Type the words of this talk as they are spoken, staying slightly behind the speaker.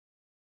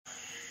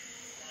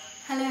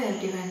Hello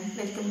everyone,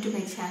 welcome to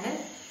my channel.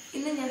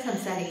 ഇന്ന് ഞാൻ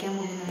സംസാരിക്കാൻ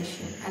പോകുന്ന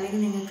വിഷയം അല്ലെങ്കിൽ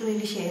നിങ്ങൾക്ക്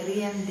വേണ്ടി ഷെയർ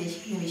ചെയ്യാൻ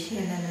ഉദ്ദേശിക്കുന്ന വിഷയം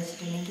എന്താണെന്ന്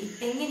വെച്ചിട്ടുണ്ടെങ്കിൽ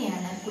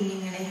എങ്ങനെയാണ്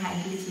കുഞ്ഞുങ്ങളെ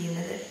ഹാൻഡിൽ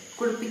ചെയ്യുന്നത്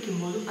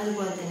കുളിപ്പിക്കുമ്പോഴും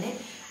അതുപോലെ തന്നെ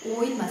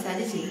ഓയിൽ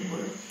മസാജ്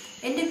ചെയ്യുമ്പോഴും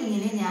എൻ്റെ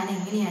കുഞ്ഞിനെ ഞാൻ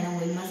എങ്ങനെയാണ്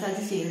ഓയിൽ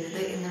മസാജ്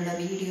ചെയ്യുന്നത് എന്നുള്ള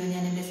വീഡിയോ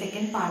ഞാൻ എൻ്റെ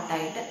സെക്കൻഡ്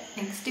പാർട്ടായിട്ട്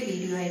നെക്സ്റ്റ്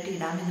വീഡിയോ ആയിട്ട്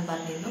ഇടാമെന്ന്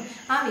പറഞ്ഞിരുന്നു.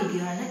 ആ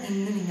വീഡിയോ ആണ്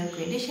ഇന്ന് നിങ്ങൾക്ക്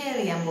വേണ്ടി ഷെയർ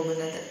ചെയ്യാൻ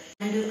പോകുന്നത്.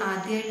 ഞാനൊരു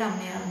ആദ്യമായിട്ട്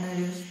അമ്മയാവുന്ന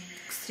ഒരു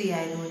സ്ത്രീ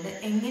ആയതുകൊണ്ട്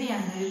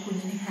എങ്ങനെയാണ് ഒരു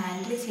കുഞ്ഞിനെ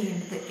ഹാൻഡിൽ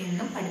ചെയ്യേണ്ടത്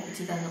എന്നും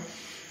പഠിപ്പിച്ചു തന്നു.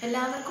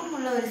 എല്ലാവർക്കും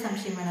ഉള്ള ഒരു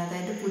സംശയമാണ്,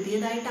 അതായത്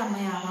പുതിയതായിട്ട്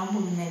അമ്മയാവാൻ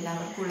പോകുന്ന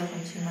എല്ലാവർക്കും ഉള്ള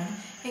സംശയമാണ്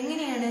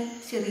എങ്ങനെയാണ്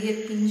ചെറിയ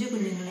പിഞ്ചു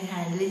കുഞ്ഞുങ്ങളെ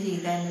ഹാൻഡിൽ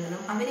ചെയ്യുക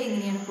എന്നുള്ളതും അവരെ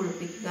എങ്ങനെയാണ്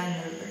കുളിപ്പിക്കുക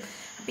എന്നുള്ളതും.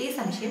 അപ്പോൾ ഈ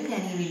സംശയം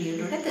ഞാൻ ഈ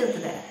വീഡിയോയിലൂടെ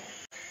തീർത്തു തരാം.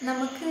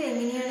 നമുക്ക്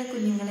എങ്ങനെയാണ്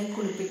കുഞ്ഞുങ്ങളെ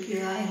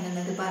കുളിപ്പിക്കുക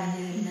എന്നുള്ളത്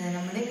പറഞ്ഞു തരുന്നത്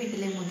നമ്മുടെ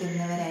വീട്ടിലെ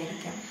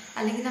മുതിർന്നവരായിരിക്കാം,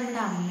 അല്ലെങ്കിൽ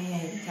നമ്മുടെ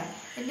അമ്മയായിരിക്കാം.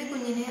 എൻ്റെ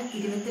കുഞ്ഞിനെ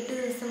 28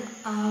 ദിവസം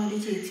ആ ഒരു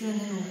ചേച്ചി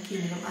വന്ന്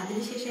നോക്കിയെങ്കിലും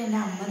അതിനുശേഷം എൻ്റെ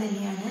അമ്മ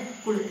തന്നെയാണ്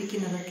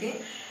കുളിപ്പിക്കുന്നതൊക്കെ.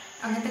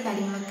 അങ്ങനത്തെ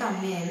കാര്യങ്ങളൊക്കെ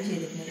അമ്മയായിരുന്നു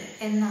ചെയ്തിരുന്നത്.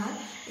 എന്നാൽ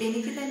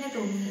എനിക്ക് തന്നെ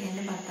തോന്നി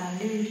എൻ്റെ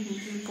ഭർത്താവിൻ്റെ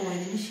വീട്ടിൽ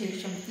പോയതിന്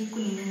ശേഷം ഈ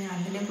കുഞ്ഞിനെ ഞാൻ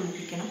തന്നെ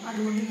കുളിപ്പിക്കണം,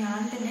 അതുകൊണ്ട്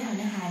ഞാൻ തന്നെ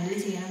അവനെ ഹാൻഡിൽ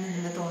ചെയ്യണം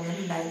എന്നുള്ള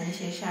തോന്നലുണ്ടായതിനു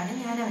ശേഷമാണ്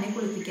ഞാൻ അവനെ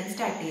കുളിപ്പിക്കാൻ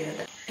സ്റ്റാർട്ട്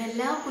ചെയ്തത്.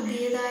 എല്ലാ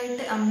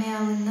പുതിയതായിട്ട്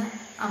അമ്മയാവുന്ന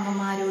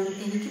അമ്മമാരോടും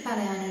എനിക്ക്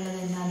പറയാനുള്ളത്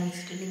എന്താണെന്ന്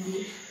വെച്ചിട്ടുണ്ടെങ്കിൽ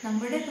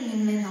നമ്മുടെ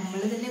കുഞ്ഞുങ്ങളെ നമ്മൾ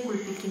തന്നെ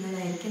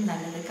കുളിപ്പിക്കുന്നതായിരിക്കും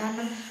നല്ലത്.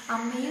 കാരണം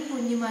അമ്മയും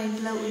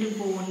കുഞ്ഞുമായിട്ടുള്ള ഒരു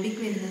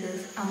ബോണ്ടിങ് വരുന്നത്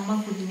അമ്മ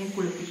കുഞ്ഞിനെ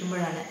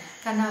കുളിപ്പിക്കുമ്പോഴാണ്.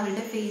 കാരണം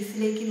അവരുടെ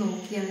ഫേസിലേക്ക്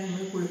നോക്കിയാണ്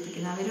നമ്മൾ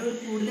കുളിപ്പിക്കുന്നത്. അവരോട്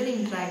കൂടുതൽ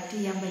ഇൻട്രാക്ട്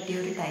ചെയ്യാൻ പറ്റിയ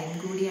ഒരു ടൈം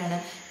കൂടിയാണ്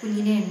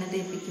കുഞ്ഞിനെ എണ്ണ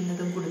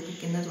തേപ്പിക്കുന്നതും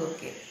കുളിപ്പിക്കുന്നതും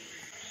ഒക്കെ.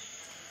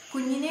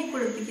 കുഞ്ഞിനെ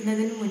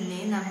കുളിപ്പിക്കുന്നതിന്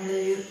മുന്നേ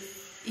നമ്മളൊരു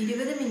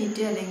 20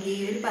 മിനിറ്റ് അല്ലെങ്കിൽ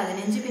ഒരു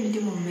 15 മിനിറ്റ്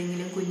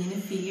മുമ്പെങ്കിലും കുഞ്ഞിനെ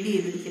ഫീഡ്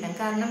ചെയ്തിരിക്കണം.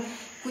 കാരണം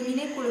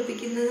കുഞ്ഞിനെ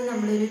കുളിപ്പിക്കുന്നത്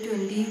നമ്മളൊരു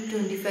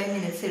 20-25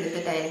 മിനിറ്റ്സ്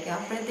എടുത്തിട്ടായിരിക്കും.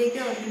 അപ്പോഴത്തേക്ക്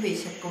അവർക്ക്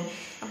വിശക്കും.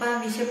 അപ്പോൾ ആ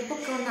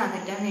വിശപ്പൊക്കെ ഒന്ന്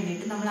അകറ്റാൻ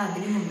വേണ്ടിയിട്ട് നമ്മൾ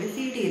അതിനു മുമ്പ്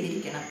ഫീഡ്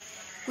ചെയ്തിരിക്കണം.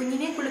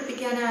 കുഞ്ഞിനെ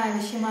കുളിപ്പിക്കാൻ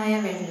ആവശ്യമായ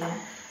വെള്ളം,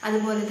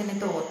 അതുപോലെ തന്നെ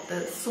തോർത്ത്,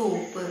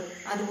 സോപ്പ്,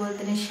 അതുപോലെ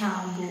തന്നെ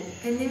ഷാമ്പു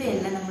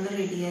എന്നിവയെല്ലാം നമ്മൾ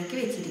റെഡിയാക്കി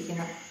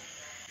വെച്ചിരിക്കണം.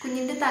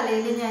 കുഞ്ഞിൻ്റെ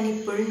തലയിൽ ഞാൻ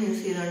ഇപ്പോഴും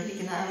യൂസ്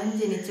ചെയ്തുകൊണ്ടിരിക്കുന്നത്, അവൻ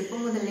ജനിച്ചപ്പോൾ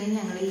മുതലേ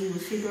ഞങ്ങൾ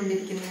യൂസ്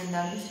ചെയ്തുകൊണ്ടിരിക്കുന്നത്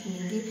എന്താണെന്ന്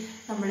വെച്ചിട്ടുണ്ടെങ്കിൽ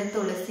നമ്മുടെ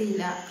തുളസി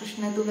ഇല,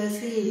 കൃഷ്ണ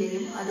തുളസി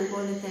ഇലയും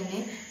അതുപോലെ തന്നെ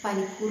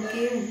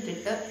പനിക്കൂർക്കയും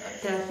ഇട്ടിട്ട്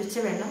തിളപ്പിച്ച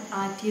വെള്ളം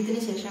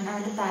ആറ്റിയതിന് ശേഷമാണ്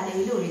അവൻ്റെ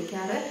തലയിൽ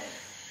ഒഴിക്കാറ്.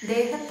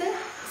 ദേഹത്ത്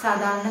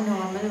സാധാരണ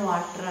നോർമൽ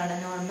വാട്ടറാണ്,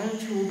 നോർമൽ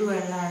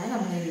ചൂടുവെള്ളമാണ്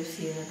നമ്മൾ യൂസ്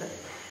ചെയ്യുന്നത്.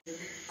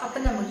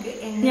 അപ്പം നമുക്ക്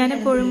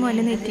ഞാനെപ്പോഴും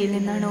മോൻ്റെ നെറ്റിയിൽ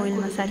നിന്നാണ് ഓയിൽ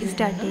മസാജ്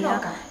സ്റ്റാർട്ട്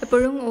ചെയ്യുക.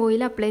 എപ്പോഴും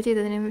ഓയിൽ അപ്ലൈ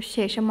ചെയ്തതിന്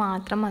ശേഷം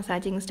മാത്രം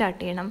മസാജിങ്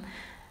സ്റ്റാർട്ട് ചെയ്യണം.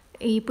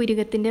 ഈ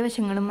പുരികത്തിൻ്റെ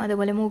വശങ്ങളും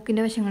അതുപോലെ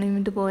മൂക്കിൻ്റെ വശങ്ങളും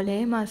ഇതുപോലെ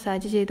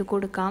മസാജ് ചെയ്ത്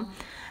കൊടുക്കാം.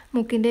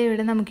 മൂക്കിൻ്റെ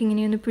ഇവിടെ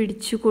നമുക്കിങ്ങനെയൊന്ന്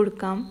പിടിച്ചു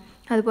കൊടുക്കാം.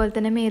 അതുപോലെ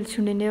തന്നെ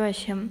മേൽച്ചുണ്ടിൻ്റെ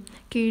വശം,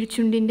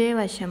 കീഴ്ച്ചുണ്ടിൻ്റെ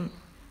വശം,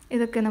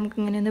 ഇതൊക്കെ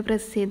നമുക്കിങ്ങനെ ഒന്ന്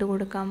പ്രസ് ചെയ്ത്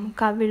കൊടുക്കാം.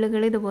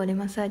 കവിളുകൾ ഇതുപോലെ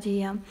മസാജ്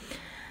ചെയ്യാം.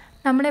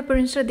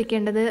 നമ്മളെപ്പോഴും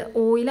ശ്രദ്ധിക്കേണ്ടത്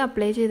ഓയിൽ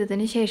അപ്ലൈ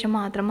ചെയ്തതിന് ശേഷം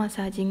മാത്രം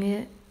മസാജിങ്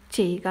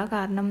ചെയ്യുക.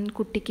 കാരണം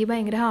കുട്ടിക്ക്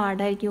ഭയങ്കര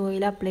ഹാർഡായിരിക്കും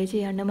ഓയിൽ അപ്ലൈ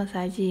ചെയ്യാണ്ട്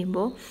മസാജ്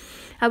ചെയ്യുമ്പോൾ.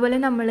 അതുപോലെ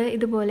നമ്മൾ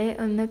ഇതുപോലെ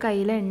ഒന്ന്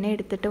കയ്യിൽ എണ്ണ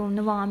എടുത്തിട്ട്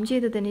ഒന്ന് വാം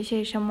ചെയ്തതിന്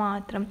ശേഷം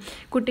മാത്രം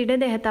കുട്ടിയുടെ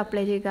ദേഹത്ത്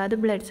അപ്ലൈ ചെയ്യുക. അത്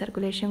ബ്ലഡ്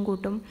സർക്കുലേഷൻ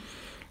കൂട്ടും.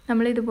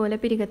 നമ്മളിതുപോലെ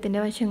പിരികത്തിൻ്റെ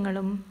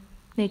വശങ്ങളും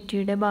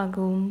നെറ്റിയുടെ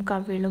ഭാഗവും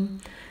കവിളും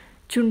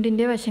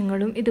ചുണ്ടിൻ്റെ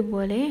വശങ്ങളും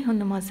ഇതുപോലെ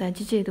ഒന്ന്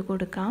മസാജ് ചെയ്ത്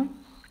കൊടുക്കാം.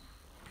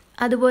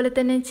 അതുപോലെ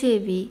തന്നെ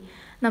ചെവി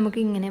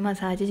നമുക്കിങ്ങനെ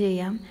മസാജ്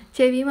ചെയ്യാം.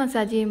 ചെവി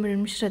മസാജ്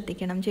ചെയ്യുമ്പോഴും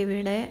ശ്രദ്ധിക്കണം,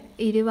 ചെവിയുടെ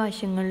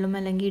ഇരുവശങ്ങളിലും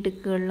അല്ലെങ്കിൽ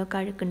ഇടുക്കുകളിലൊക്കെ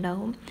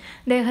അഴുക്കുണ്ടാവും.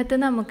 ദേഹത്ത്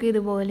നമുക്ക്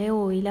ഇതുപോലെ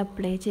ഓയിൽ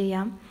അപ്ലൈ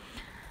ചെയ്യാം.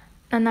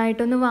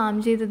 നന്നായിട്ടൊന്ന് വാം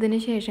ചെയ്തതിന്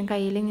ശേഷം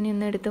കയ്യിൽ ഇങ്ങനെ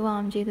ഒന്ന് എടുത്ത്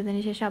വാം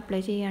ചെയ്തതിന് ശേഷം അപ്ലൈ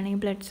ചെയ്യുകയാണെങ്കിൽ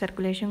ബ്ലഡ്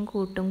സർക്കുലേഷൻ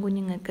കൂട്ടും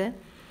കുഞ്ഞുങ്ങൾക്ക്.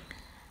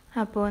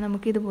 അപ്പോൾ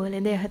നമുക്കിതുപോലെ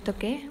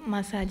ദേഹത്തൊക്കെ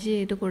മസാജ്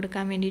ചെയ്ത്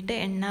കൊടുക്കാൻ വേണ്ടിയിട്ട്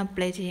എണ്ണ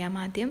അപ്ലൈ ചെയ്യാം.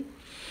 ആദ്യം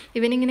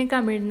ഇവനിങ്ങനെ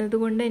കമിഴുന്നത്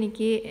കൊണ്ട്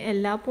എനിക്ക്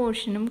എല്ലാ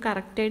പോർഷനും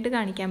കറക്റ്റായിട്ട്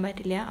കാണിക്കാൻ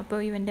പറ്റില്ല. അപ്പോൾ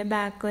ഇവൻ്റെ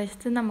ബാക്ക്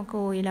വശത്ത് നമുക്ക്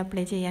ഓയിൽ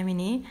അപ്ലൈ ചെയ്യാം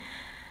ഇനി.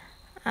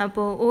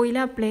 അപ്പോൾ ഓയിൽ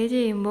അപ്ലൈ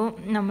ചെയ്യുമ്പോൾ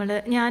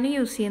ഞാൻ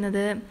യൂസ്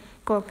ചെയ്യുന്നത്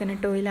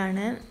കോക്കനട്ട്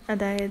ഓയിലാണ്,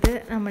 അതായത്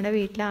നമ്മുടെ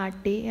വീട്ടിൽ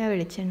ആട്ടിയ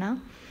വെളിച്ചെണ്ണ.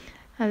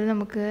 അത്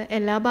നമുക്ക്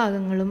എല്ലാ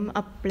ഭാഗങ്ങളും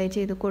അപ്ലൈ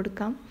ചെയ്ത്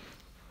കൊടുക്കാം.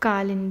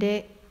 കാലിൻ്റെ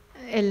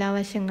എല്ലാ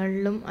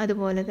വശങ്ങളിലും,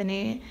 അതുപോലെ തന്നെ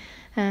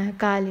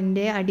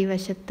കാലിൻ്റെ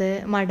അടിവശത്ത്,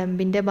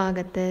 മടമ്പിൻ്റെ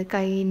ഭാഗത്ത്,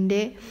 കൈയിൻ്റെ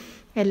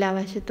എല്ലാ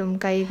വശത്തും,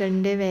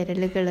 കൈകളുടെ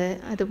വിരലുകൾ,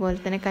 അതുപോലെ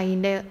തന്നെ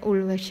കൈയിൻ്റെ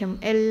ഉൾവശം,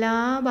 എല്ലാ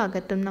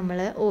ഭാഗത്തും നമ്മൾ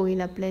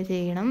ഓയിൽ അപ്ലൈ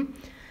ചെയ്യണം.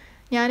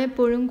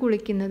 ഞാനെപ്പോഴും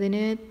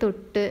കുളിക്കുന്നതിന്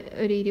തൊട്ട്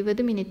ഒരു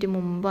 20 മിനിറ്റ്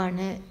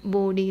മുമ്പാണ്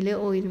ബോഡിയിൽ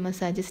ഓയിൽ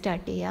മസാജ്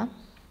സ്റ്റാർട്ട് ചെയ്യുക.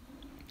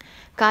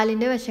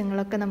 കാലിൻ്റെ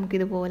വശങ്ങളൊക്കെ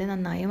നമുക്കിതുപോലെ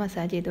നന്നായി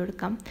മസാജ് ചെയ്ത്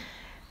കൊടുക്കാം.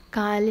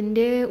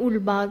 കാലിൻ്റെ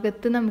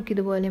ഉൾഭാഗത്ത്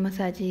നമുക്കിതുപോലെ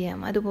മസാജ് ചെയ്യാം.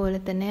 അതുപോലെ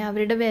തന്നെ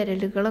അവരുടെ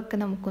വിരലുകളൊക്കെ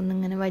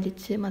നമുക്കൊന്നിങ്ങനെ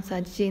വലിച്ച്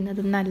മസാജ്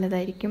ചെയ്യുന്നത്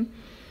നല്ലതായിരിക്കും.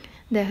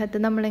 ദേഹത്ത്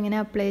നമ്മളിങ്ങനെ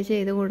അപ്ലൈ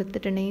ചെയ്ത്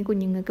കൊടുത്തിട്ടുണ്ടെങ്കിൽ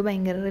കുഞ്ഞുങ്ങൾക്ക്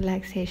ഭയങ്കര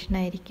റിലാക്സേഷൻ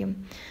ആയിരിക്കും.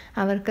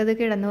 അവർക്കത്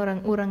കിടന്ന്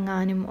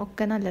ഉറങ്ങാനും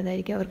ഒക്കെ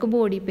നല്ലതായിരിക്കും. അവർക്ക്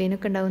ബോഡി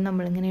പെയിനൊക്കെ ഉണ്ടാവും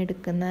നമ്മളിങ്ങനെ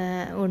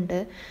ഉണ്ട്.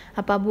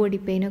 അപ്പോൾ ആ ബോഡി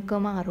പെയിനൊക്കെ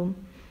മാറും.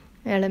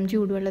 ഇളം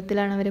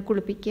ചൂടുവെള്ളത്തിലാണ് അവരെ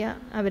കുളിപ്പിക്കുക.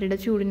 അവരുടെ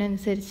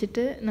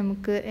ചൂടിനനുസരിച്ചിട്ട്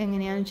നമുക്ക്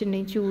എങ്ങനെയാണെന്ന്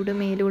വെച്ചിട്ടുണ്ടെങ്കിൽ ചൂട്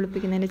മേല്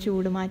കുളിപ്പിക്കുന്നതിൻ്റെ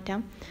ചൂട്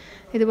മാറ്റാം.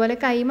 ഇതുപോലെ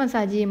കൈ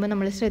മസാജ് ചെയ്യുമ്പോൾ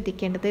നമ്മൾ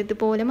ശ്രദ്ധിക്കേണ്ടത്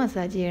ഇതുപോലെ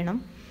മസാജ് ചെയ്യണം.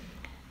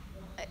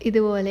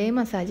 ഇതുപോലെ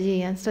മസാജ്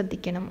ചെയ്യാൻ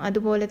ശ്രദ്ധിക്കണം.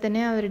 അതുപോലെ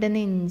തന്നെ അവരുടെ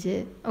നെഞ്ച്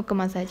ഒക്കെ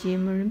മസാജ്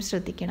ചെയ്യുമ്പോഴും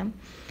ശ്രദ്ധിക്കണം.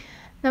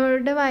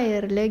 നമ്മളുടെ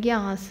വയറിൽ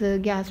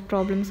ഗ്യാസ്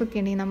പ്രോബ്ലംസ് ഒക്കെ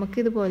ഉണ്ടെങ്കിൽ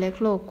നമുക്കിതുപോലെ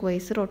ക്ലോക്ക്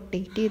വൈസ്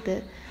റൊട്ടേറ്റ് ചെയ്ത്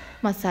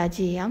മസാജ്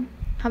ചെയ്യാം.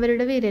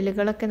 അവരുടെ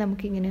വിരലുകളൊക്കെ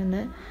നമുക്കിങ്ങനെ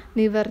ഒന്ന്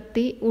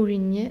നിവർത്തി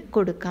ഉഴിഞ്ഞ്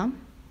കൊടുക്കാം.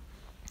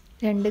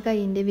 2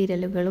 കൈയിൻ്റെ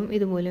വിരലുകളും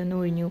ഇതുപോലെ ഒന്ന്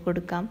ഒഴിഞ്ഞു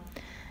കൊടുക്കാം.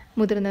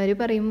 മുതിർന്നവർ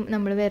പറയും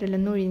നമ്മൾ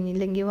വിരലൊന്നും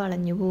ഒഴിഞ്ഞില്ലെങ്കിൽ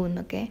വളഞ്ഞു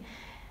പോകുന്നൊക്കെ.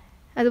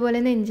 അതുപോലെ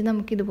നെഞ്ച്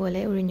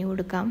നമുക്കിതുപോലെ ഒഴിഞ്ഞു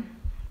കൊടുക്കാം.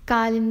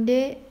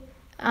 കാലിൻ്റെ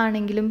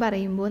ആണെങ്കിലും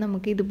പറയുമ്പോൾ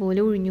നമുക്ക്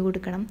ഇതുപോലെ ഒഴിഞ്ഞു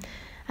കൊടുക്കണം.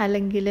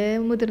 അല്ലെങ്കിൽ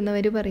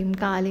മുതിർന്നവർ പറയും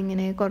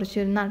കാലിങ്ങനെ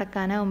കുറച്ച്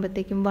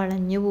നടക്കാനാകുമ്പോഴത്തേക്കും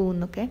വളഞ്ഞു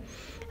പോകുന്നൊക്കെ.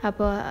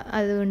 അപ്പോൾ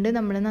അതുകൊണ്ട്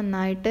നമ്മൾ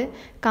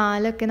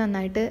കാലൊക്കെ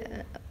നന്നായിട്ട്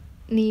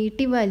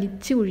നീട്ടി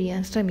വലിച്ച്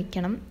ഒഴിയാൻ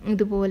ശ്രമിക്കണം.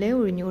 ഇതുപോലെ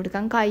ഒഴിഞ്ഞു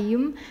കൊടുക്കാം.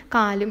 കൈയും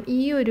കാലും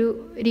ഈ ഒരു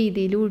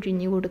രീതിയിൽ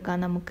ഒഴിഞ്ഞു കൊടുക്കാം.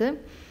 നമുക്ക്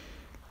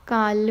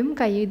കാലിലും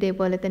കൈയും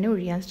ഇതേപോലെ തന്നെ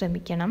ഒഴിയാൻ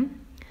ശ്രമിക്കണം.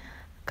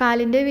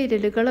 കാലിൻ്റെ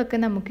വിരലുകളൊക്കെ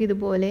നമുക്ക്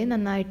ഇതുപോലെ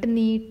നന്നായിട്ട്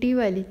നീട്ടി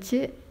വലിച്ച്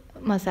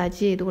മസാജ്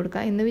ചെയ്ത്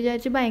കൊടുക്കാം. എന്ന്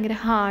വിചാരിച്ച് ഭയങ്കര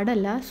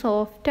ഹാർഡല്ല,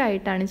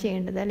 സോഫ്റ്റായിട്ടാണ്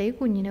ചെയ്യേണ്ടത്, അല്ലെങ്കിൽ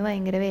കുഞ്ഞിന്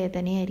ഭയങ്കര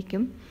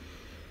വേദനയായിരിക്കും.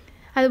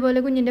 അതുപോലെ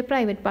കുഞ്ഞിൻ്റെ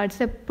പ്രൈവറ്റ്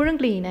പാർട്സ് എപ്പോഴും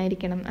ക്ലീൻ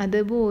ആയിരിക്കണം. അത്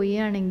ബോയ്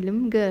ആണെങ്കിലും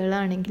ഗേൾ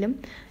ആണെങ്കിലും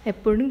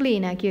എപ്പോഴും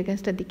ക്ലീൻ ആക്കി വെക്കാൻ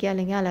ശ്രദ്ധിക്കുക.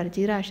 അല്ലെങ്കിൽ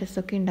അലർജി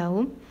റാഷസൊക്കെ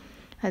ഉണ്ടാവും.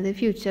 അത്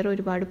ഫ്യൂച്ചർ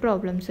ഒരുപാട്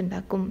പ്രോബ്ലംസ്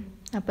ഉണ്ടാക്കും.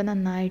 അപ്പോൾ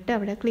നന്നായിട്ട്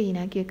അവിടെ ക്ലീൻ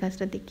ആക്കി വെക്കാൻ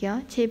ശ്രദ്ധിക്കുക.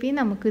 ചെവി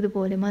നമുക്ക്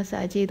ഇതുപോലെ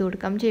മസാജ് ചെയ്ത്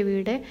കൊടുക്കാം.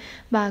 ചെവിയുടെ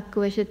ബാക്ക്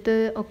വശത്ത്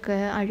ഒക്കെ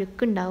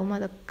അഴുക്കുണ്ടാവും,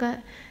 അതൊക്കെ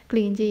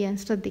ക്ലീൻ ചെയ്യാൻ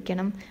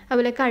ശ്രദ്ധിക്കണം.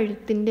 അതുപോലെ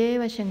കഴുത്തിൻ്റെ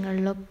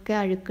വശങ്ങളിലൊക്കെ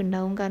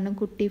അഴുക്കുണ്ടാവും. കാരണം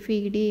കുട്ടി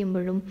ഫീഡ്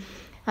ചെയ്യുമ്പോഴും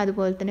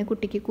അതുപോലെ തന്നെ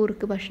കുട്ടിക്ക്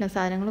കുറുക്ക് ഭക്ഷണ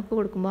സാധനങ്ങളൊക്കെ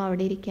കൊടുക്കുമ്പോൾ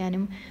അവിടെ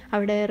ഇരിക്കാനും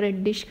അവിടെ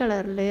റെഡിഷ്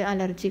കളറിൽ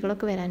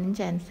അലർജികളൊക്കെ വരാനും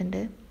ചാൻസ്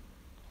ഉണ്ട്.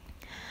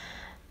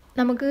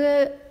 നമുക്ക്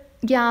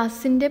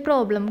ഗ്യാസിൻ്റെ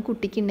പ്രോബ്ലം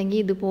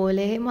കുട്ടിക്കുണ്ടെങ്കിൽ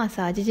ഇതുപോലെ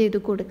മസാജ് ചെയ്ത്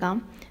കൊടുക്കാം.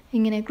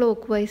 ഇങ്ങനെ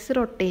ക്ലോക്ക് വൈസ്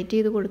റൊട്ടേറ്റ്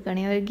ചെയ്ത്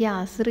കൊടുക്കുകയാണെങ്കിൽ അവർ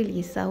ഗ്യാസ്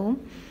റിലീസാവും.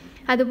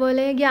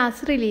 അതുപോലെ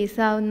ഗ്യാസ്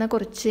റിലീസാവുന്ന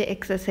കുറച്ച്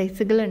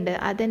എക്സസൈസുകളുണ്ട്.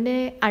 അതിൻ്റെ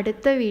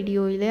അടുത്ത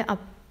വീഡിയോയിൽ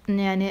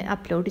ഞാൻ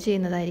അപ്ലോഡ്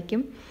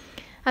ചെയ്യുന്നതായിരിക്കും.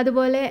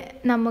 അതുപോലെ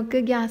നമുക്ക്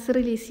ഗ്യാസ്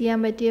റിലീസ് ചെയ്യാൻ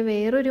പറ്റിയ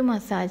വേറൊരു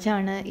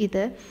മസാജാണ്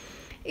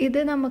ഇത്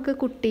നമുക്ക്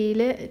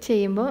കുട്ടിയിൽ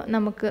ചെയ്യുമ്പോൾ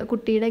നമുക്ക്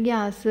കുട്ടിയുടെ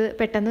ഗ്യാസ്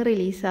പെട്ടെന്ന്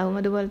റിലീസാവും.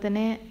 അതുപോലെ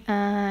തന്നെ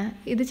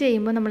ഇത്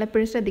ചെയ്യുമ്പോൾ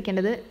നമ്മളെപ്പോഴും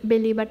ശ്രദ്ധിക്കേണ്ടത്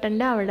ബെല്ലി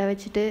ബട്ടൻ്റെ അവിടെ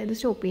വെച്ചിട്ട് ഇത്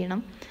സ്റ്റോപ്പ്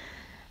ചെയ്യണം.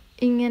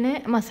 ഇങ്ങനെ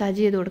മസാജ്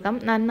ചെയ്ത് കൊടുക്കാം.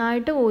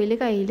 നന്നായിട്ട് ഓയിൽ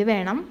കയ്യിൽ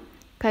വേണം.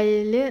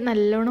 കയ്യിൽ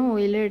നല്ലോണം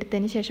ഓയിൽ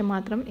എടുത്തതിന് ശേഷം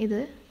മാത്രം ഇത്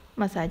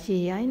മസാജ്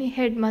ചെയ്യുക. ഇനി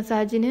ഹെഡ്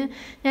മസാജിന്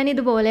ഞാൻ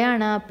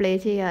ഇതുപോലെയാണ് അപ്ലൈ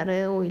ചെയ്യാറ്.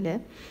 ഓയിൽ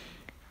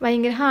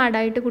ഭയങ്കര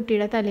ഹാർഡായിട്ട്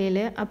കുട്ടിയുടെ തലയിൽ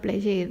അപ്ലൈ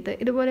ചെയ്യരുത്.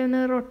 ഇതുപോലെ ഒന്ന്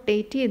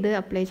റൊട്ടേറ്റ് ചെയ്ത്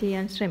അപ്ലൈ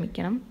ചെയ്യാൻ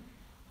ശ്രമിക്കണം.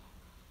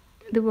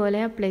 ഇതുപോലെ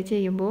അപ്ലൈ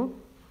ചെയ്യുമ്പോൾ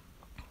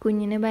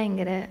കുഞ്ഞിന്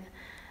ഭയങ്കര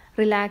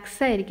റിലാക്സ്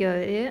ആയിരിക്കും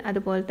അവർ.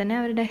 അതുപോലെ തന്നെ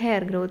അവരുടെ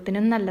ഹെയർ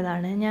ഗ്രോത്തിനും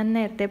നല്ലതാണ്. ഞാൻ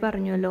നേരത്തെ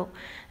പറഞ്ഞല്ലോ,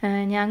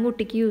 ഞാൻ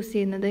കുട്ടിക്ക് യൂസ്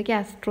ചെയ്യുന്നത്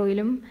കാസ്റ്റർ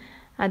ഓയിലും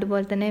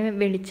അതുപോലെ തന്നെ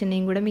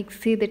വെളിച്ചെണ്ണയും കൂടെ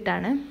മിക്സ്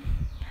ചെയ്തിട്ടാണ്.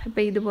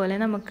 അപ്പോൾ ഇതുപോലെ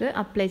നമുക്ക്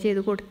അപ്ലൈ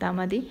ചെയ്ത് കൊടുത്താൽ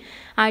മതി.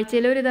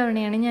 ആഴ്ചയിൽ ഒരു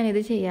തവണയാണ്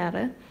ഞാനിത്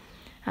ചെയ്യാറ്.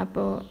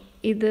 അപ്പോൾ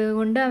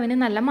ഇതുകൊണ്ട് അവന്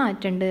നല്ല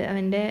മാറ്റമുണ്ട്.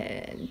 അവൻ്റെ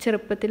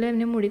ചെറുപ്പത്തിൽ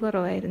അവന് മുടി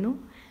കുറവായിരുന്നു.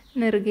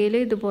 നെറുകയിൽ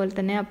ഇതുപോലെ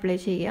തന്നെ അപ്ലൈ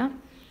ചെയ്യുക.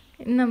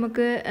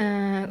 നമുക്ക്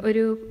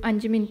ഒരു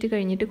 5 മിനിറ്റ്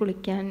കഴിഞ്ഞിട്ട്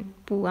കുളിക്കാൻ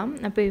പോവാം.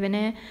 അപ്പോൾ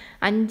ഇവനെ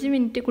 5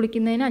 മിനിറ്റ്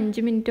കുളിക്കുന്നതിന്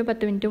 5 മിനിറ്റോ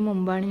 10 മിനിറ്റോ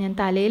മുമ്പാണ് ഞാൻ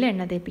തലയിൽ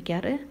എണ്ണ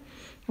തേപ്പിക്കാറ്.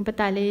 അപ്പോൾ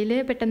തലയിൽ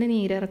പെട്ടെന്ന്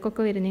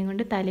നീരിറക്കമൊക്കെ വരുന്നതും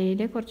കൊണ്ട്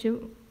തലയിൽ കുറച്ച്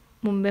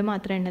മുമ്പേ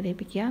മാത്രം എണ്ണ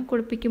തേപ്പിക്കുക.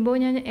 കുളിപ്പിക്കുമ്പോൾ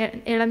ഞാൻ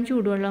ഇളം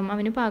ചൂടുവെള്ളം,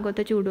 അവന്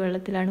പാകത്തെ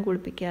ചൂടുവെള്ളത്തിലാണ്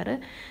കുളിപ്പിക്കാറ്.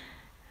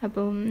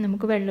 അപ്പം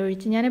നമുക്ക്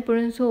വെള്ളമൊഴിച്ച് ഞാൻ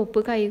എപ്പോഴും സോപ്പ്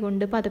കൈ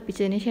കൊണ്ട്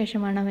പതപ്പിച്ചതിന്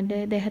ശേഷമാണ് അവൻ്റെ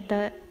ദേഹത്ത്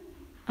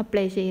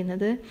അപ്ലൈ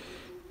ചെയ്യുന്നത്.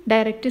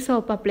 ഡയറക്റ്റ്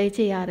സോപ്പ് അപ്ലൈ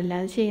ചെയ്യാറില്ല,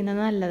 അത്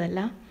ചെയ്യുന്നത്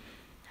നല്ലതല്ല.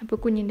 അപ്പോൾ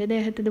കുഞ്ഞിൻ്റെ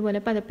ദേഹത്ത് ഇതുപോലെ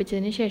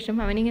പതപ്പിച്ചതിന് ശേഷം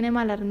അവനിങ്ങനെ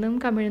മലർന്നും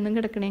കമിഴ്ന്നും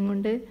കിടക്കണേം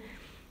കൊണ്ട്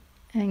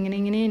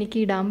ഇങ്ങനെ എനിക്ക്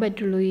ഇടാൻ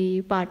പറ്റുള്ളൂ ഈ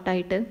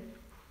പാട്ടായിട്ട്.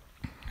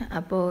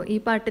 അപ്പോൾ ഈ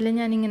പാട്ടിൽ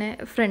ഞാനിങ്ങനെ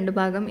ഫ്രണ്ട്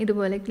ഭാഗം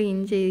ഇതുപോലെ ക്ലീൻ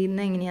ചെയ്യുന്ന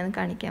എങ്ങനെയാണെന്ന്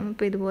കാണിക്കാം.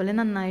 അപ്പോൾ ഇതുപോലെ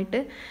നന്നായിട്ട്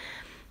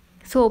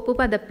സോപ്പ്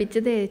പതപ്പിച്ച്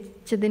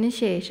തേച്ചതിന്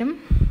ശേഷം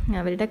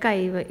അവരുടെ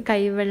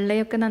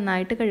കൈവെള്ളയൊക്കെ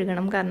നന്നായിട്ട്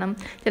കഴുകണം. കാരണം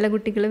ചില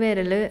കുട്ടികൾ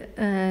വിരൽ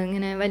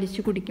ഇങ്ങനെ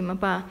വലിച്ചു കുടിക്കും.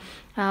 അപ്പോൾ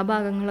ആ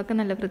ഭാഗങ്ങളൊക്കെ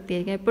നല്ല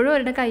വൃത്തിയായിരിക്കും. എപ്പോഴും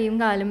അവരുടെ കൈയും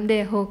കാലും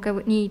ദേഹവും ഒക്കെ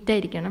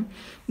നീറ്റായിരിക്കണം.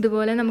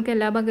 ഇതുപോലെ നമുക്ക്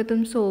എല്ലാ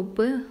ഭാഗത്തും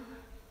സോപ്പ്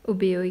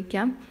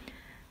ഉപയോഗിക്കാം.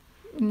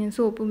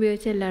 സോപ്പ്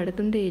ഉപയോഗിച്ച്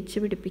എല്ലായിടത്തും തേച്ച്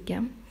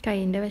പിടിപ്പിക്കാം.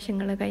 കൈയിൻ്റെ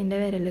വശങ്ങൾ, കൈയിൻ്റെ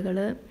വിരലുകൾ,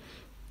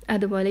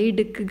 അതുപോലെ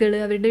ഇടുക്കുകൾ,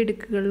 അവരുടെ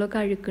ഇടുക്കുകളിലൊക്കെ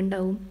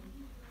അഴുക്കുണ്ടാവും.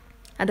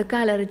 അതൊക്കെ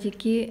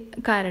അലർജിക്ക്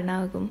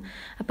കാരണമാകും.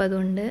 അപ്പോൾ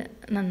അതുകൊണ്ട്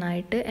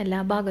നന്നായിട്ട് എല്ലാ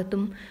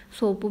ഭാഗത്തും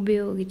സോപ്പ്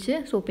ഉപയോഗിച്ച്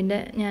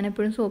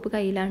ഞാനെപ്പോഴും സോപ്പ്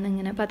കയ്യിലാണ്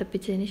ഇങ്ങനെ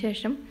പതപ്പിച്ചതിന്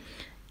ശേഷം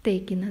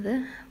തേക്കുന്നത്.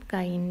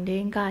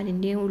 കൈയിൻ്റെയും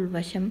കാലിൻ്റെയും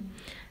ഉൾവശം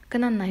ഒക്കെ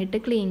നന്നായിട്ട്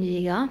ക്ലീൻ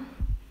ചെയ്യുക.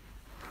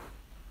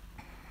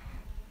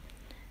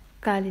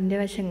 കാലിൻ്റെ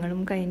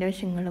വശങ്ങളും കൈയിൻ്റെ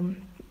വശങ്ങളും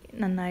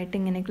നന്നായിട്ട്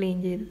ഇങ്ങനെ ക്ലീൻ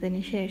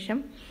ചെയ്തതിന് ശേഷം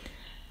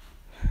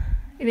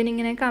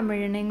ഇവനിങ്ങനെ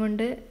കമിഴണയും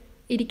കൊണ്ട്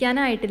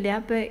ഇരിക്കാനായിട്ടില്ല.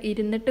 അപ്പോൾ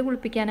ഇരുന്നിട്ട്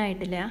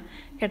കുളിപ്പിക്കാനായിട്ടില്ല,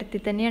 കിടത്തി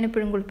തന്നെയാണ്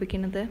ഇപ്പോഴും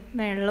കുളിപ്പിക്കുന്നത്.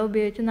 വെള്ളം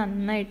ഉപയോഗിച്ച്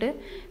നന്നായിട്ട്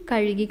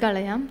കഴുകി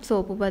കളയാം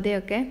സോപ്പ്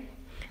പതയൊക്കെ.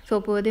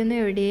 സോപ്പ് പതയൊന്നും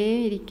എവിടെയും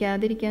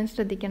ഇരിക്കാതിരിക്കാൻ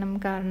ശ്രദ്ധിക്കണം,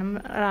 കാരണം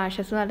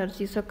റാഷസും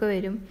അലർജീസൊക്കെ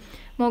വരും.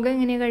 മുഖം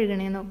എങ്ങനെയാണ്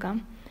കഴുകണേന്ന് നോക്കാം.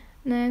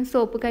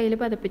 സോപ്പ് കയ്യിൽ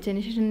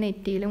പതപ്പിച്ചതിന് ശേഷം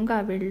നെറ്റിയിലും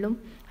കവിളിലും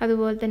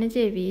അതുപോലെ തന്നെ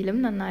ചെവിയിലും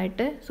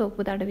നന്നായിട്ട്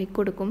സോപ്പ് തടവി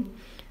കൊടുക്കും.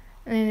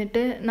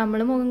 എന്നിട്ട് നമ്മൾ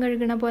മുഖം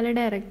കഴുകണ പോലെ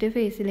ഡയറക്റ്റ്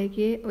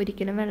ഫേസിലേക്ക്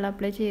ഒരിക്കലും വെള്ളം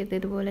അപ്ലൈ ചെയ്ത്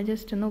ഇതുപോലെ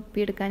ജസ്റ്റ് ഒന്ന്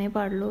ഒപ്പിയെടുക്കാനേ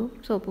പാടുള്ളൂ.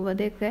 സോപ്പ്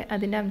പതയൊക്കെ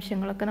അതിൻ്റെ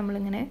അംശങ്ങളൊക്കെ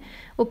നമ്മളിങ്ങനെ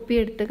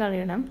ഒപ്പിയെടുത്ത്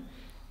കളയണം.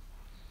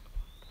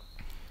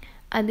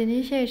 അതിന്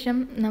ശേഷം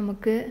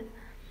നമുക്ക്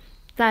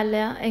തല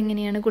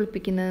എങ്ങനെയാണ്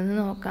കുളിപ്പിക്കുന്നതെന്ന്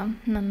നോക്കാം.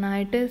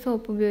 നന്നായിട്ട്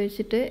സോപ്പ്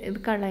ഉപയോഗിച്ചിട്ട് ഇത്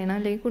കളയണം,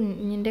 അല്ലെങ്കിൽ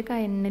കുഞ്ഞിൻ്റെ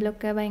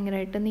കണ്ണിലൊക്കെ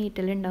ഭയങ്കരമായിട്ട്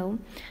നീറ്റലുണ്ടാവും.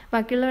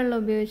 ബാക്കിയുള്ള വെള്ളം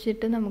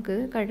ഉപയോഗിച്ചിട്ട് നമുക്ക്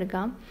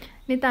കഴുകാം.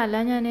 ഇനി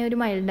തല ഞാൻ ഒരു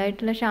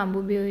മൈൽഡായിട്ടുള്ള ഷാമ്പു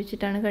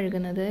ഉപയോഗിച്ചിട്ടാണ്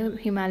കഴുകുന്നത്.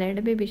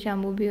 ഹിമാലയയുടെ ബേബി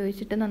ഷാമ്പു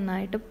ഉപയോഗിച്ചിട്ട്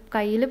നന്നായിട്ട്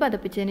കയ്യിൽ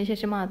പതപ്പിച്ചതിന്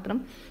ശേഷം മാത്രം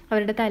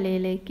അവരുടെ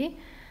തലയിലേക്ക്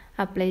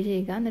അപ്ലൈ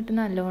ചെയ്യുക. എന്നിട്ട്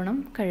നല്ലോണം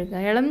കഴുകുക.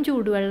 ഇളം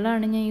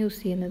ചൂടുവെള്ളമാണ് ഞാൻ യൂസ്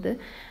ചെയ്യുന്നത്.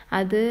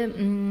 അത്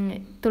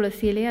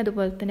തുളസിയില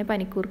അതുപോലെ തന്നെ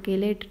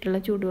പനിക്കൂർക്കയില ഇട്ടിട്ടുള്ള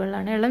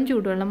ചൂടുവെള്ളമാണ്. ഇളം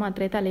ചൂടുവെള്ളം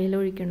മാത്രമേ തലയിൽ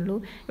ഒഴിക്കുന്നുള്ളൂ.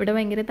 ഇവിടെ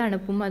ഭയങ്കര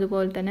തണുപ്പും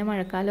അതുപോലെ തന്നെ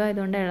മഴക്കാലം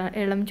ആയതുകൊണ്ട്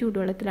ഇളം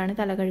ചൂടുവെള്ളത്തിലാണ്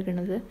തല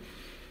കഴുകുന്നത്.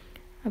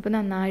 അപ്പോൾ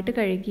നന്നായിട്ട്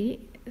കഴുകി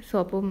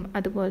സോപ്പും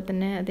അതുപോലെ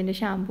തന്നെ അതിൻ്റെ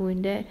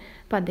ഷാമ്പൂവിൻ്റെ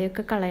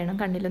പതയൊക്കെ കളയണം,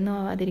 കണ്ണിലൊന്നും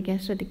ആവാതിരിക്കാൻ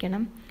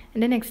ശ്രദ്ധിക്കണം.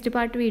 എൻ്റെ നെക്സ്റ്റ്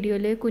പാർട്ട്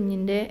വീഡിയോയിൽ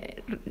കുഞ്ഞിൻ്റെ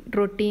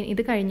റൊട്ടീൻ,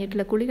 ഇത്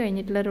കഴിഞ്ഞിട്ടുള്ള കുളി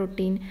കഴിഞ്ഞിട്ടുള്ള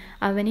റൊട്ടീൻ,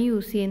 അവന്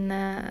യൂസ് ചെയ്യുന്ന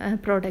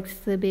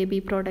പ്രോഡക്ട്സ്, ബേബി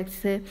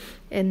പ്രോഡക്ട്സ്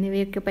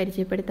എന്നിവയൊക്കെ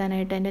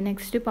പരിചയപ്പെടുത്താനായിട്ട് എൻ്റെ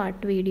നെക്സ്റ്റ്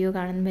പാർട്ട് വീഡിയോ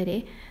കാണും വരെ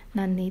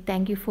നന്ദി.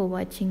 Thank you for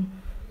watching.